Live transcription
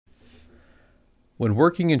When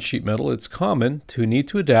working in sheet metal, it's common to need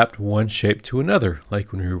to adapt one shape to another,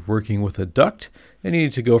 like when you're working with a duct and you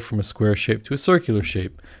need to go from a square shape to a circular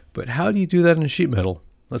shape. But how do you do that in sheet metal?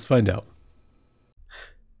 Let's find out.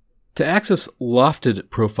 To access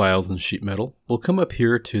lofted profiles in sheet metal, we'll come up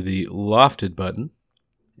here to the Lofted button,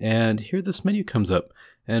 and here this menu comes up.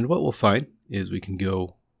 And what we'll find is we can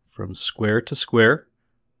go from square to square,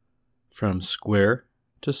 from square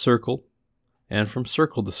to circle, and from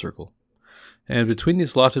circle to circle. And between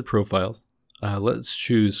these lofted profiles, let's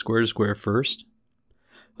choose square to square first.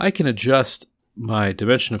 I can adjust my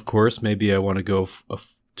dimension, of course. Maybe I want to go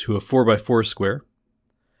to a 4x4 square.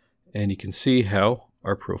 And you can see how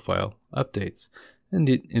our profile updates.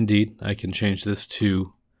 Indeed, I can change this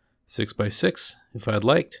to 6x6 if I'd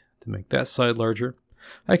like to make that side larger.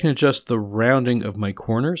 I can adjust the rounding of my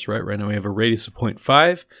corners. Right now we have a radius of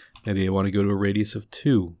 0.5. Maybe I want to go to a radius of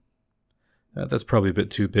 2. That's probably a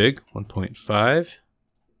bit too big, 1.5.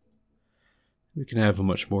 We can have a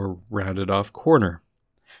much more rounded off corner.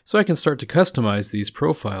 So I can start to customize these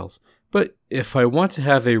profiles. But if I want to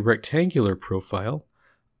have a rectangular profile,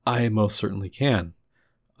 I most certainly can.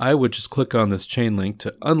 I would just click on this chain link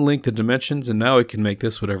to unlink the dimensions, and now I can make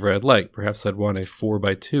this whatever I'd like. Perhaps I'd want a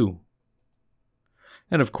 4x2.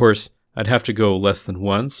 And of course, I'd have to go less than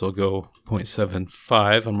 1, so I'll go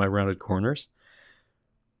 0.75 on my rounded corners.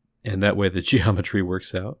 And that way the geometry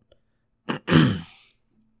works out. I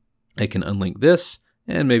can unlink this,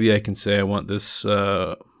 and maybe I can say I want this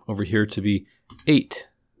over here to be 8.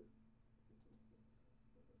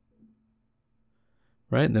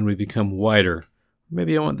 Right, and then we become wider.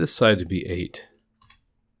 Maybe I want this side to be 8.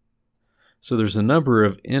 So there's a number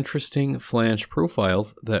of interesting flange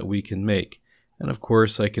profiles that we can make. And of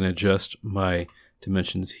course I can adjust my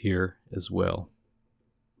dimensions here as well.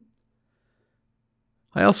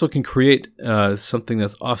 I also can create something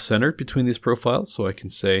that's off-centered between these profiles. So I can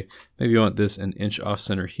say, maybe I want this an inch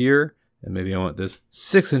off-center here, and maybe I want this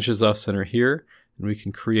 6 inches off-center here. And we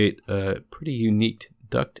can create a pretty unique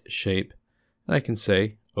duct shape. And I can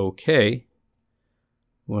say, OK,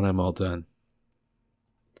 when I'm all done.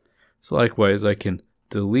 So likewise, I can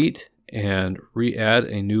delete and re-add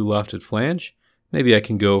a new lofted flange. Maybe I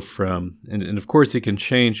can go from, and of course you can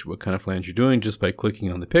change what kind of flange you're doing just by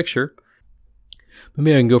clicking on the picture.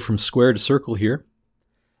 Maybe I can go from square to circle here.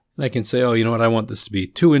 And I can say, oh, you know what, I want this to be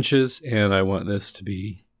 2 inches, and I want this to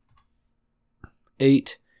be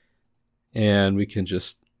 8. And we can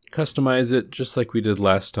just customize it just like we did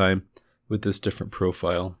last time with this different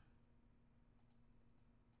profile.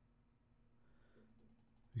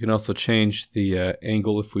 We can also change the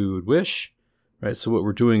angle if we would wish. Right, so what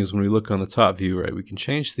we're doing is when we look on the top view, right, we can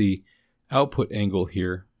change the output angle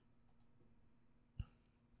here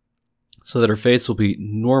so that our face will be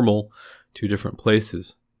normal to different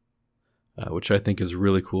places, which I think is a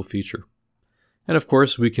really cool feature. And of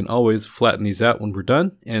course, we can always flatten these out when we're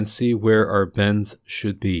done and see where our bends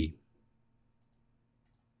should be.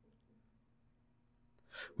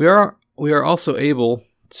 We are also able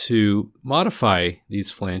to modify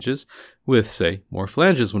these flanges with, say, more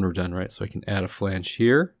flanges when we're done, right? So I can add a flange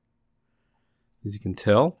here, as you can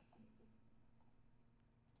tell.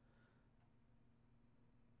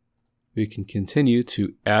 We can continue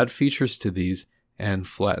to add features to these and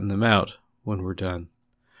flatten them out when we're done.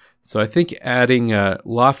 So I think adding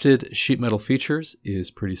lofted sheet metal features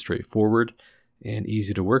is pretty straightforward and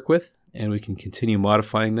easy to work with, and we can continue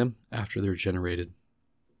modifying them after they're generated.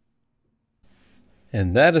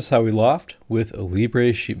 And that is how we loft with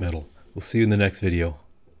Alibre sheet metal. We'll see you in the next video.